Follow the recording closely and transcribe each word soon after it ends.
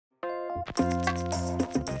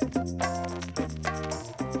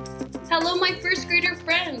Hello, my first grader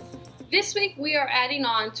friends! This week we are adding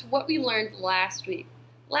on to what we learned last week.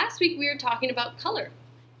 Last week we were talking about color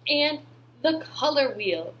and the color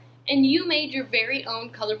wheel, and you made your very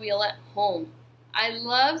own color wheel at home. I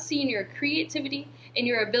love seeing your creativity and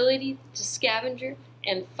your ability to scavenge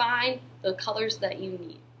and find the colors that you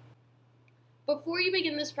need. Before you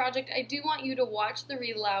begin this project, I do want you to watch the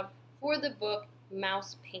read aloud for the book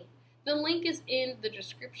Mouse Paint. The link is in the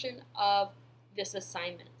description of this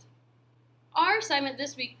assignment. Our assignment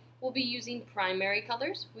this week will be using primary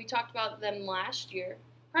colors. We talked about them last year.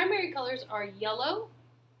 Primary colors are yellow,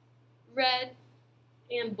 red,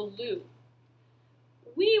 and blue.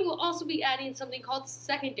 We will also be adding something called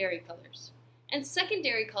secondary colors. And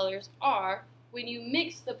secondary colors are when you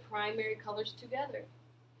mix the primary colors together.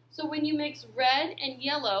 So when you mix red and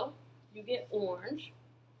yellow, you get orange.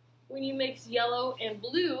 When you mix yellow and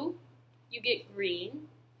blue, you get green.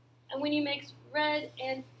 And when you mix red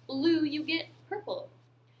and blue, you get purple.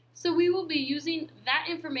 So we will be using that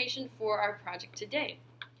information for our project today.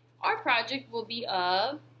 Our project will be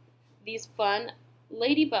of these fun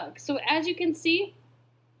ladybugs. So as you can see,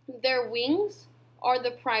 their wings are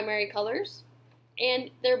the primary colors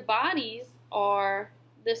and their bodies are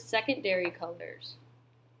the secondary colors.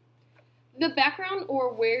 The background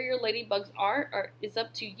or where your ladybugs is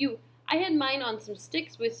up to you. I had mine on some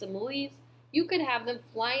sticks with some leaves. You could have them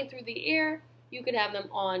flying through the air. You could have them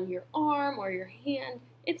on your arm or your hand.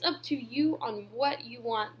 It's up to you on what you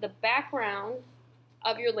want the background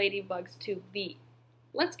of your ladybugs to be.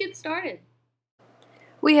 Let's get started.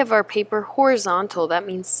 We have our paper horizontal, that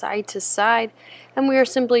means side to side, and we are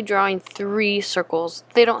simply drawing 3 circles.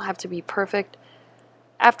 They don't have to be perfect.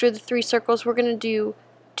 After the 3 circles, we're going to do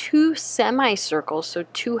 2 semicircles, so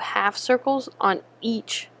 2 half circles on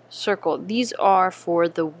each circle. These are for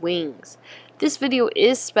the wings. This video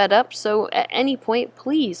is sped up, so at any point,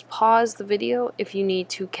 please pause the video if you need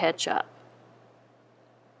to catch up.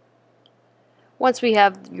 Once we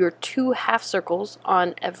have your 2 half circles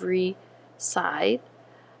on every side,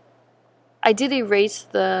 I did erase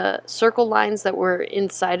the circle lines that were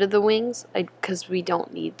inside of the wings because we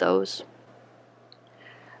don't need those.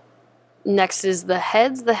 Next is the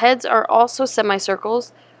heads. The heads are also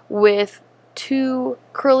semicircles with 2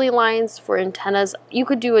 curly lines for antennas. You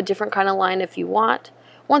could do a different kind of line if you want.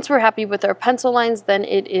 Once we're happy with our pencil lines, then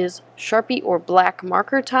it is Sharpie or black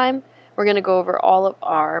marker time. We're going to go over all of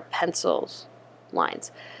our pencils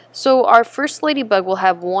lines. So our first ladybug will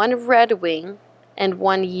have 1 red wing and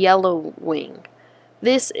 1 yellow wing.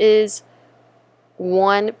 This is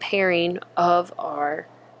 1 pairing of our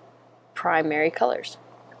primary colors.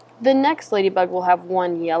 The next ladybug will have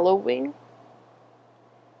 1 yellow wing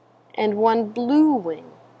and 1 blue wing.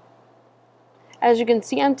 As you can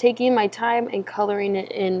see, I'm taking my time and coloring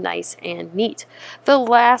it in nice and neat. The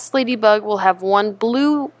last ladybug will have 1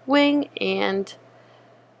 blue wing and,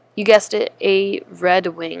 you guessed it, a red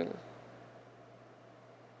wing.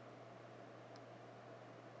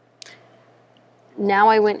 Now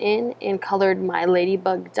I went in and colored my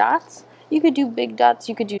ladybug dots. You could do big dots,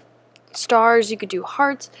 you could do stars, you could do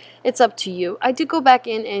hearts. It's up to you. I did go back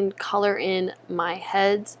in and color in my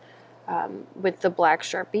heads with the black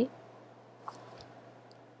Sharpie.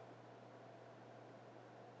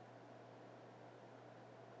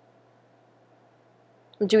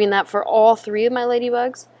 I'm doing that for all 3 of my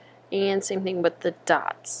ladybugs, and same thing with the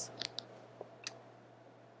dots.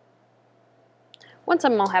 Once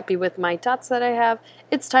I'm all happy with my dots that I have,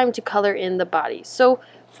 it's time to color in the body. So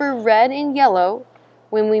for red and yellow,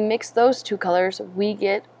 when we mix those 2 colors, we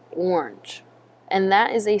get orange, and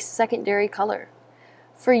that is a secondary color.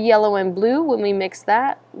 For yellow and blue, when we mix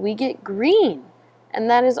that, we get green, and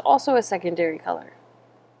that is also a secondary color.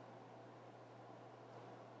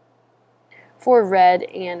 For red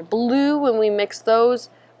and blue, when we mix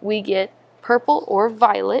those, we get purple or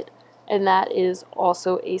violet, and that is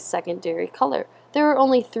also a secondary color. There are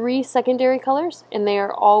only 3 secondary colors, and they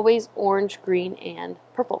are always orange, green, and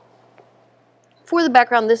purple. For the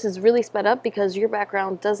background, this is really sped up because your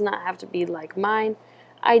background does not have to be like mine.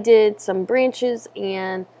 I did some branches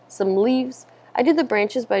and some leaves. I did the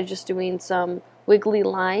branches by just doing some wiggly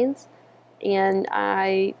lines, and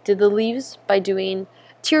I did the leaves by doing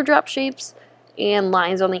teardrop shapes and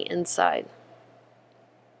lines on the inside.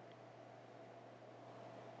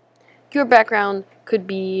 Your background could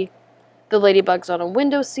be the ladybugs on a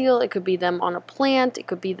windowsill, it could be them on a plant, it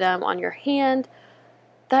could be them on your hand.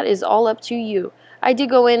 That is all up to you. I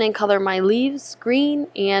did go in and color my leaves green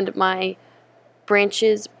and my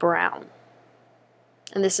branches brown.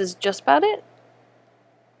 And this is just about it.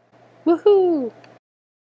 Woohoo!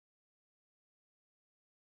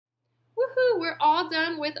 we're all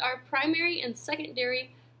done with our primary and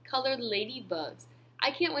secondary colored ladybugs.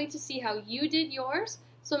 I can't wait to see how you did yours,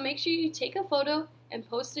 so make sure you take a photo and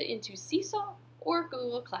post it into Seesaw or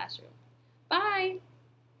Google Classroom. Bye!